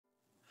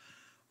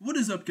What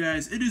is up,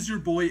 guys? It is your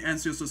boy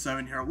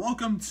NCSO7 here.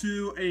 Welcome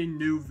to a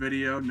new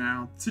video.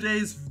 Now,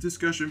 today's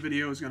discussion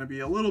video is going to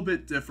be a little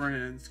bit different,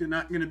 and it's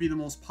not going to be the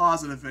most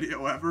positive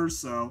video ever,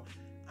 so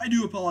I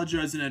do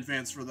apologize in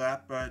advance for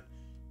that, but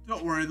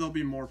don't worry, there'll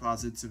be more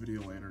positivity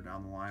later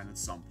down the line at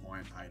some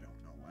point. I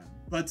don't know when.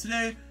 But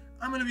today,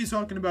 I'm going to be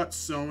talking about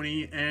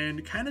Sony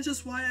and kind of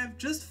just why I've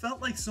just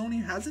felt like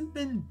Sony hasn't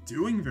been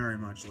doing very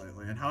much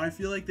lately, and how I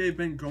feel like they've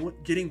been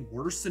getting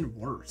worse and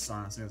worse,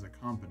 honestly, as a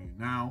company.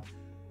 Now,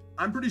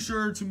 I'm pretty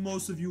sure to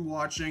most of you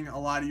watching, a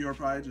lot of you are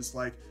probably just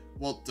like,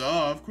 well,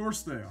 duh, of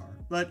course they are.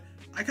 But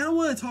I kind of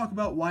want to talk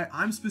about why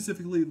I'm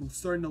specifically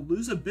starting to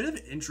lose a bit of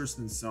interest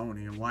in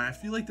Sony and why I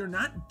feel like they're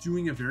not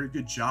doing a very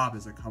good job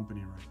as a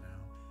company right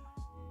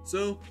now.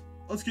 So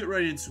let's get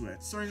right into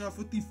it. Starting off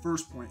with the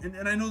first point,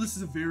 and I know this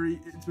is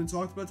it's been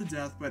talked about to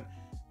death, but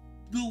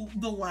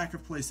the lack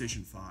of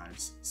PlayStation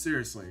 5s.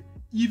 Seriously,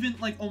 even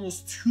like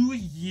almost 2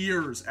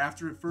 years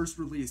after it first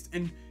released,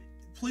 and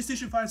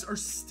PlayStation 5s are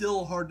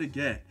still hard to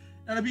get.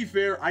 Now, to be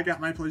fair, I got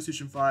my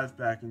PlayStation 5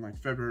 back in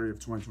like February of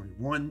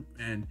 2021,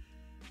 and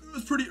it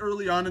was pretty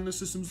early on in the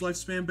system's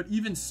lifespan, but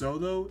even so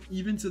though,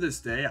 even to this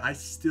day, I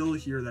still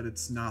hear that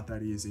it's not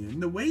that easy.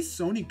 And the way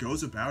Sony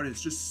goes about it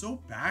is just so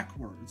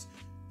backwards.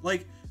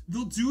 Like,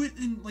 they'll do it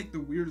in like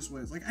the weirdest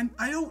ways. Like,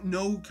 I don't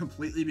know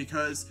completely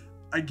because,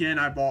 again,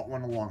 I bought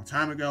one a long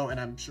time ago, and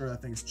I'm sure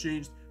that things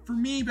changed. For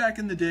me, back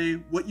in the day,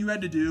 what you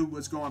had to do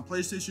was go on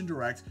PlayStation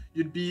Direct,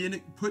 you'd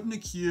be put in a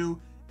queue,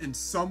 and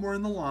somewhere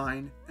in the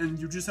line, and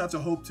you just have to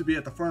hope to be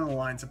at the front of the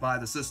line to buy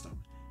the system,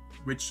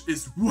 which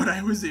is what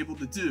I was able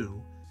to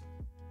do.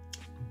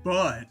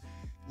 But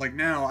like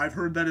now, I've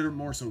heard that it are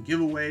more so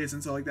giveaways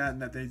and stuff like that,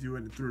 and that they do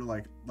it through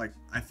like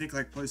I think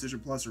like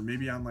PlayStation Plus or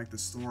maybe on like the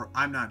store.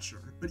 I'm not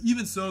sure, but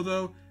even so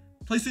though,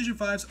 PlayStation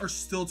 5s are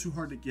still too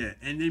hard to get,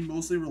 and they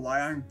mostly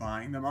rely on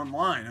buying them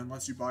online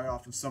unless you buy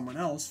off of someone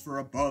else for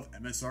above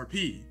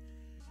MSRP.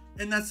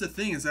 And that's the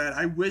thing, is that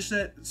I wish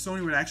that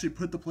Sony would actually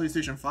put the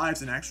PlayStation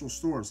 5s in actual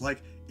stores,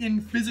 like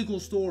in physical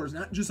stores,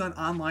 not just on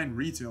online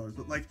retailers,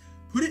 but like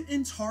put it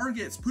in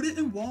Targets, put it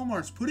in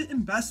Walmarts, put it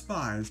in Best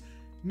Buys,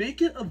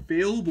 make it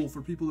available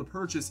for people to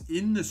purchase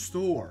in the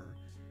store.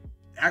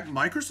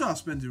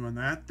 Microsoft's been doing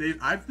that.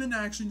 I've been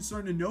actually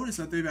starting to notice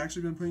that they've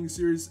actually been putting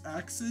Series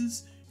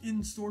X's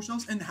in store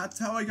shelves, and that's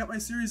how I got my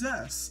Series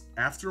S.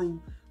 After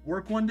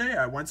work one day,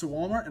 I went to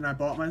Walmart and I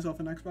bought myself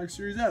an Xbox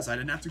Series S. I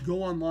didn't have to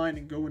go online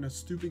and go in a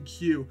stupid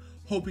queue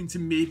hoping to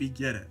maybe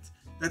get it.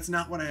 That's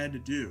not what I had to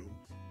do.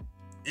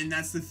 And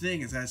that's the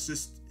thing, is that's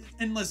just,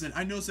 and listen,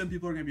 I know some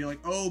people are going to be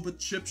like, oh, but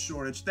chip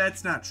shortage.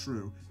 That's not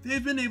true.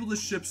 They've been able to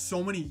ship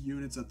so many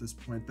units at this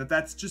point that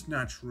that's just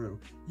not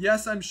true.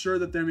 Yes, I'm sure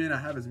that they may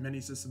not have as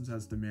many systems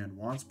as demand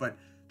wants, but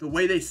the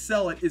way they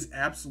sell it is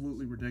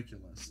absolutely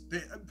ridiculous.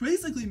 They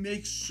basically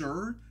make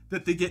sure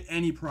that they get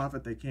any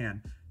profit they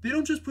can. They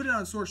don't just put it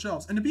on store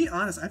shelves. And to be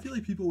honest, I feel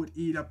like people would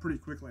eat up pretty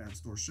quickly on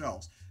store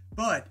shelves.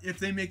 But if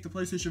they make the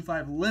PlayStation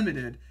 5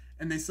 limited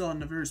and they sell it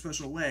in a very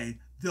special way,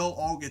 they'll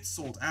all get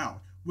sold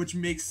out, which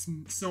makes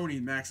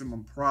Sony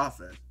maximum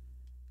profit.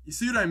 You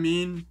see what I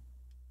mean?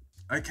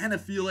 I kind of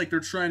feel like they're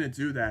trying to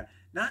do that.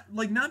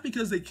 Not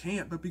because they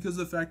can't, but because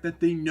of the fact that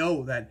they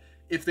know that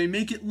if they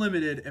make it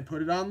limited and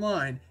put it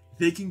online,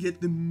 they can get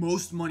the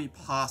most money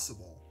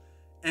possible.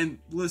 And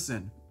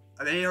listen,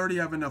 they already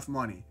have enough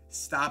money.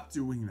 Stop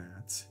doing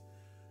that.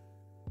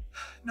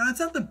 Now, it's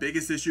not the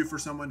biggest issue for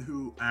someone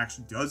who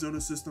actually does own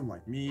a system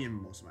like me and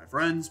most of my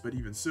friends, but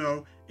even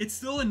so, it's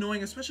still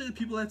annoying, especially the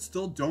people that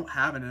still don't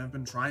have it and have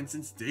been trying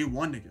since day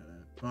one to get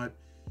it. But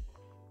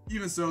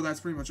even so, that's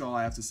pretty much all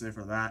I have to say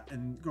for that.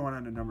 And going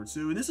on to number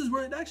 2, and this is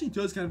where it actually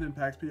does kind of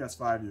impact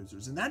PS5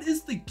 users, and that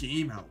is the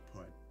game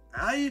output.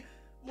 I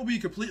will be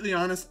completely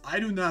honest, I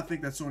do not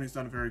think that Sony's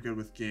done very good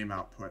with game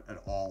output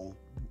at all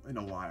in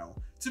a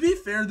while. To be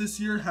fair, this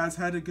year has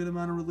had a good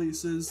amount of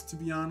releases, to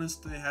be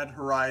honest. They had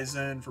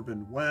Horizon,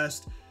 Forbidden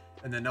West,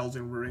 and then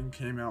Elden Ring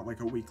came out like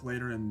a week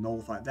later and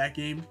nullified that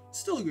game.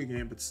 Still a good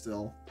game, but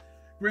still.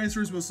 Gran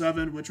Turismo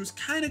 7, which was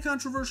kind of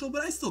controversial,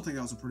 but I still think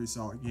that was a pretty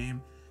solid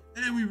game.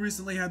 And then we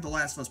recently had The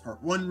Last of Us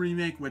Part 1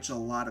 remake, which a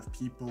lot of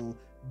people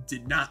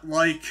did not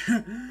like.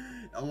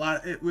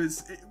 It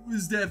was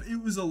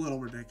a little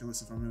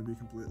ridiculous, if I'm going to be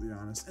completely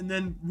honest. And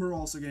then we're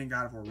also getting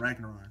God of War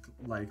Ragnarok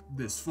like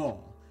this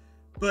fall.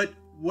 But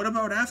what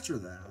about after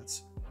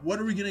that? What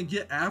are we going to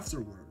get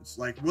afterwards?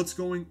 Like, what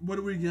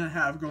are we going to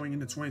have going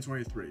into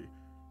 2023?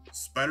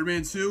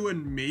 Spider-Man 2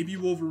 and maybe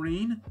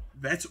Wolverine?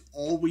 That's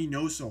all we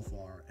know so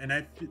far.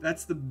 And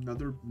that's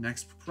another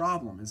next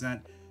problem, is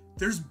that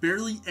there's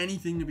barely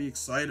anything to be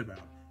excited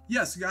about.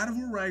 Yes, God of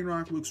War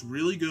Ragnarok looks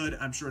really good.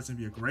 I'm sure it's going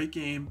to be a great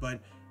game,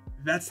 but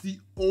that's the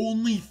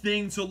only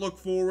thing to look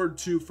forward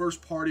to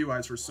first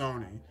party-wise for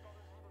Sony.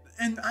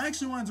 And I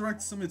actually want to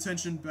direct some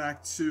attention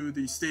back to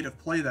the state of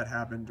play that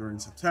happened during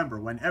September,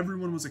 when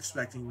everyone was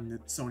expecting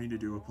Sony to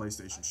do a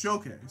PlayStation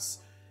showcase.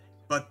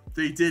 But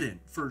they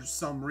didn't, for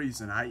some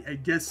reason. I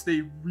guess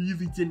they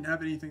really didn't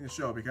have anything to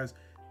show, because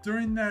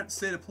during that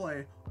state of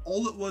play,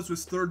 all it was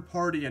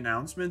third-party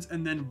announcements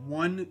and then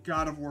one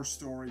God of War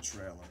story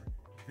trailer.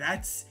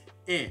 That's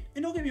it.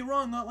 And don't get me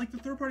wrong, like the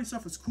third-party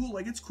stuff is cool.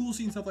 Like, it's cool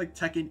seeing stuff like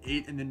Tekken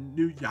 8 and the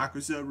new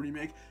Yakuza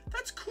remake.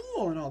 That's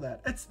cool and all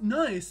that. It's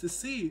nice to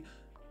see.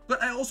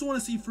 But I also want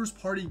to see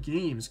first-party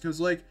games, because,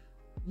 like,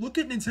 look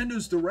at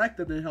Nintendo's Direct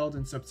that they held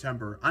in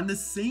September. On the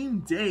same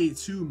day,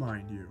 too,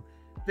 mind you.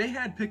 They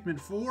had Pikmin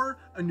 4,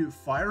 a new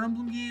Fire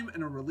Emblem game,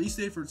 and a release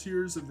date for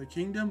Tears of the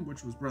Kingdom,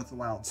 which was Breath of the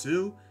Wild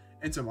 2,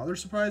 and some other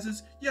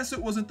surprises. Yes,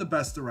 it wasn't the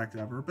best Direct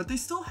ever, but they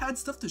still had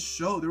stuff to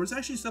show. There was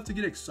actually stuff to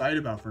get excited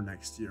about for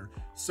next year.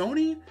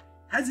 Sony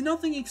has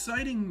nothing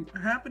exciting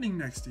happening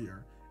next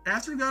year.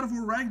 After God of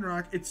War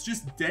Ragnarok, it's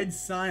just dead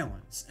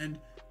silence, and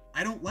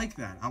I don't like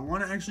that. I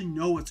want to actually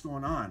know what's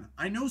going on.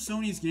 I know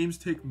Sony's games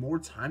take more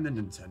time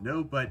than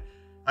Nintendo, but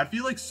I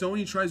feel like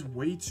Sony tries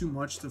way too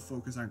much to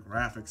focus on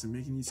graphics and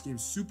making these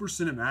games super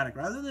cinematic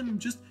rather than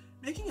just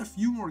making a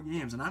few more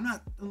games. And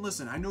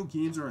listen, I know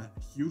games are a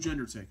huge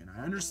undertaking.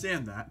 I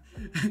understand that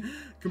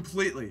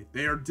completely.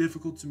 They are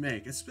difficult to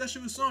make,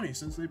 especially with Sony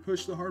since they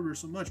push the hardware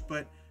so much,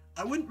 but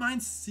I wouldn't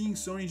mind seeing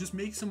Sony just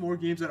make some more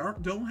games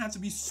that don't have to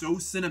be so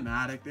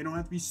cinematic. They don't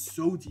have to be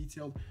so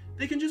detailed.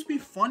 They can just be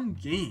fun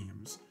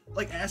games.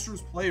 Like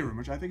Astro's Playroom,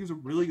 which I think is a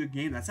really good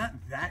game. That's not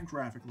that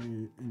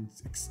graphically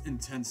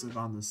intensive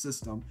on the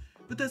system,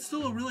 but that's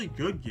still a really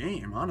good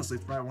game. Honestly,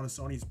 it's probably one of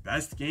Sony's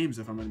best games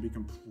if I'm going to be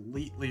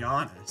completely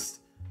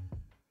honest.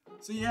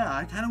 So yeah,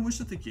 I kind of wish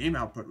that the game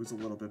output was a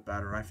little bit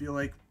better. I feel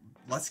like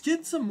let's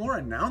get some more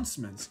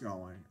announcements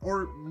going,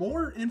 or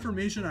more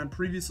information on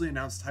previously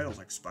announced titles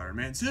like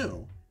Spider-Man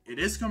 2. It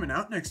is coming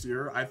out next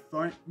year. I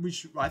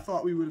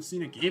thought we would have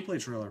seen a gameplay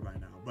trailer by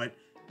now, but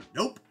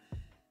nope,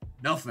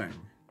 nothing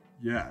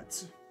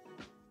yet.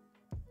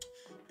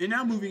 And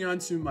now moving on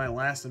to my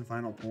last and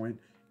final point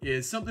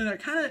is something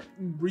that kind of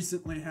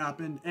recently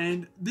happened,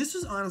 and this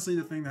is honestly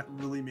the thing that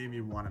really made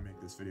me want to make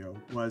this video,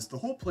 was the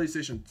whole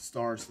PlayStation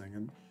Stars thing,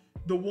 and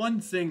the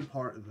one thing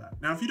part of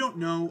that. Now, if you don't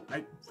know,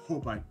 I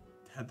hope I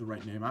had the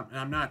right name.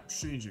 I'm not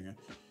changing it.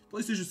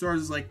 PlayStation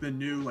Stars is like the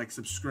new like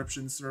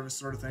subscription service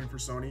sort of thing for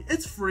Sony.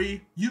 It's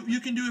free.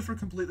 You can do it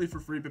completely for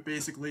free, but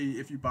basically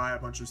if you buy a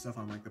bunch of stuff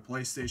on like the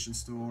PlayStation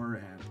Store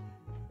and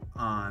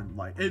on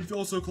like, it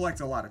also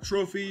collects a lot of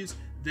trophies,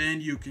 then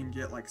you can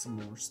get like some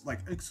more like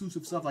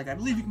exclusive stuff. Like I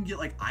believe you can get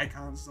like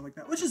icons and stuff like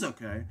that, which is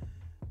okay.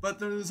 But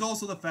there's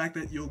also the fact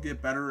that you'll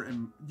get better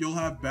and you'll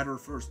have better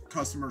first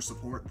customer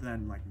support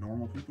than like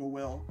normal people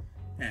will.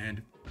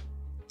 And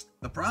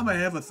the problem I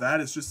have with that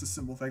is just the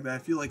simple fact that I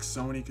feel like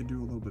Sony could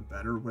do a little bit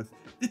better with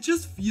it.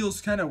 Just feels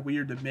kind of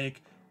weird to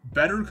make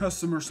better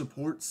customer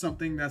support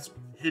something that's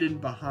hidden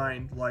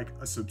behind like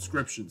a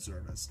subscription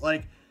service.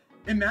 Like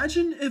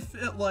imagine if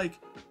it like,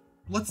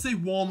 let's say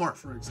Walmart,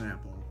 for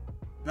example,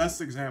 best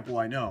example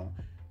I know,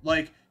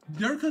 like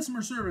their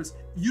customer service,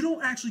 you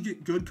don't actually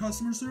get good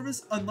customer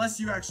service unless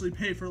you actually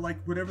pay for like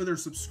whatever their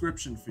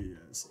subscription fee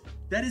is.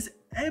 That is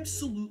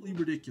absolutely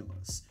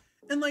ridiculous.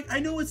 And like, I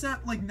know it's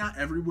not like not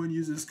everyone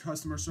uses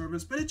customer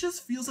service, but it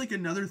just feels like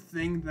another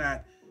thing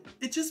that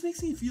it just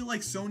makes me feel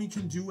like Sony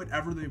can do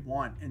whatever they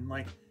want. And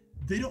like,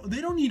 they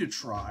don't need to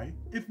try.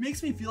 It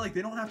makes me feel like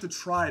they don't have to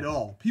try at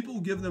all. People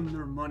give them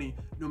their money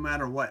no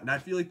matter what. And I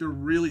feel like they're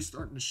really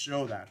starting to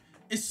show that,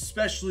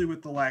 especially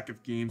with the lack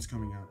of games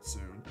coming out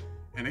soon.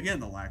 And again,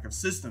 the lack of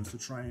systems to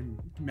try and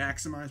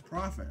maximize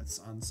profits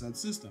on said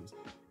systems.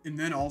 And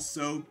then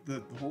also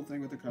the whole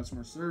thing with the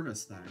customer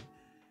service thing.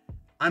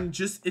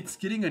 It's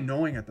getting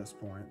annoying at this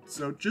point.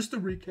 So just to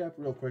recap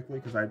real quickly,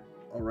 because I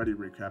already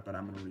recapped, but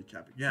I'm going to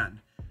recap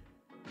again.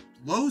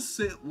 Low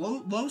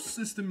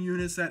system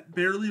units that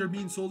barely are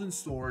being sold in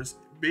stores,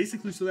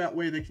 basically so that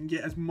way they can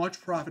get as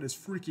much profit as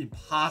freaking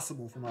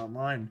possible from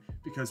online,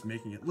 because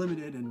making it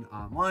limited and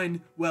online,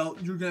 well,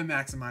 you're going to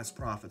maximize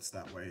profits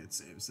that way, it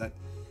seems. That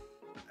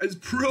has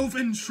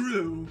proven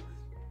true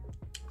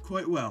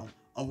quite well.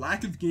 A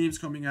lack of games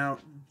coming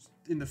out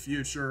in the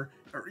future,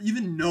 or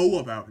even know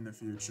about in the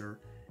future,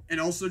 and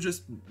also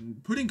just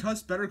putting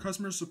better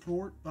customer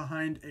support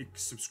behind a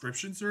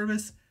subscription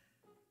service.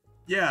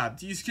 Yeah,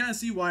 do you kind of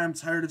see why I'm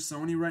tired of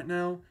Sony right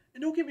now?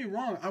 And don't get me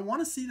wrong, I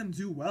want to see them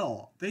do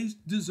well. They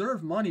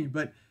deserve money,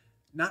 but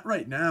not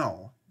right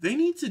now. They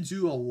need to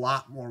do a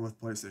lot more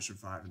with PlayStation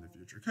 5 in the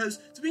future. Because,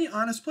 to be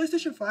honest,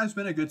 PlayStation 5's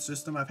been a good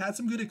system. I've had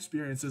some good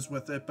experiences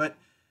with it, but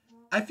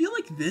I feel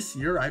like this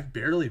year I've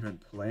barely been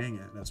playing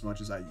it as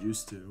much as I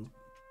used to.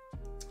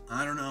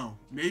 I don't know.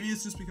 Maybe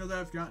it's just because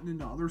I've gotten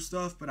into other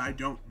stuff, but I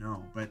don't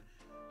know. But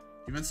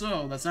even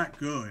so, that's not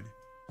good.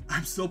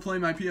 I'm still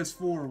playing my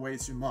PS4 way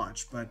too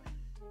much, but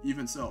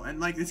even so. And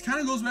like, it kind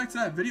of goes back to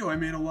that video I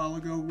made a while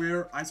ago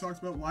where I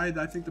talked about why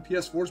I think the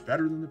PS4 is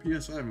better than the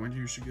PS5, when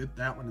you should get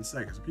that one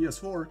instead, because the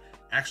PS4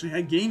 actually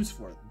had games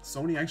for it.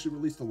 Sony actually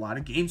released a lot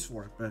of games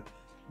for it, but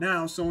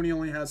now Sony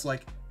only has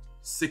like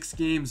 6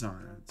 games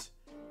on it.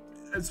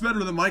 It's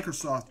better than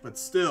Microsoft, but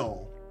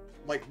still,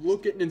 like,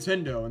 look at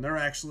Nintendo, and they're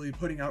actually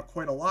putting out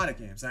quite a lot of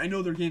games. And I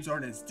know their games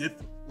aren't as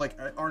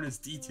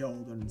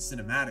detailed and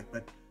cinematic,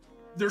 but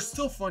they're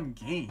still fun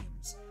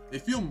games. They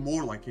feel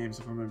more like games,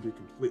 if I'm going to be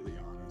completely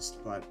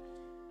honest, but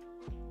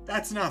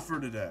that's not for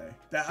today.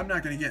 I'm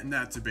not going to get in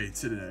that debate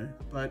today,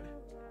 but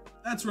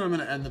that's where I'm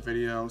going to end the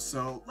video.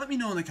 So let me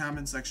know in the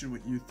comment section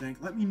what you think.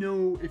 Let me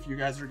know if you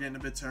guys are getting a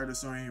bit tired of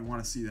Sony and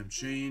want to see them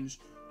change.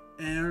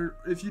 And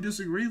if you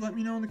disagree, let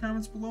me know in the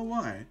comments below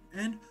why.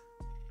 And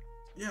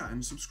yeah,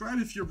 and subscribe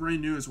if you're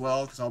brand new as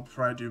well, because I'll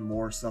try to do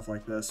more stuff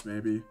like this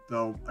maybe.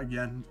 Though,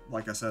 again,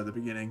 like I said at the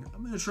beginning,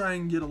 I'm going to try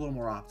and get a little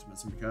more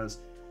optimism, because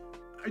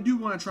I do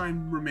want to try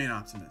and remain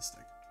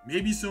optimistic.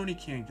 Maybe Sony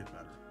can get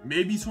better.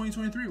 Maybe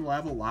 2023 will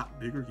have a lot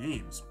bigger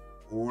games.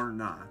 Or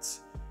not.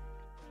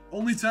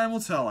 Only time will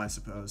tell, I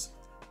suppose.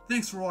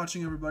 Thanks for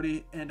watching,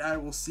 everybody, and I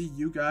will see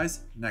you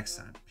guys next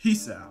time.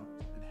 Peace out,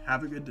 and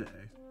have a good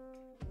day.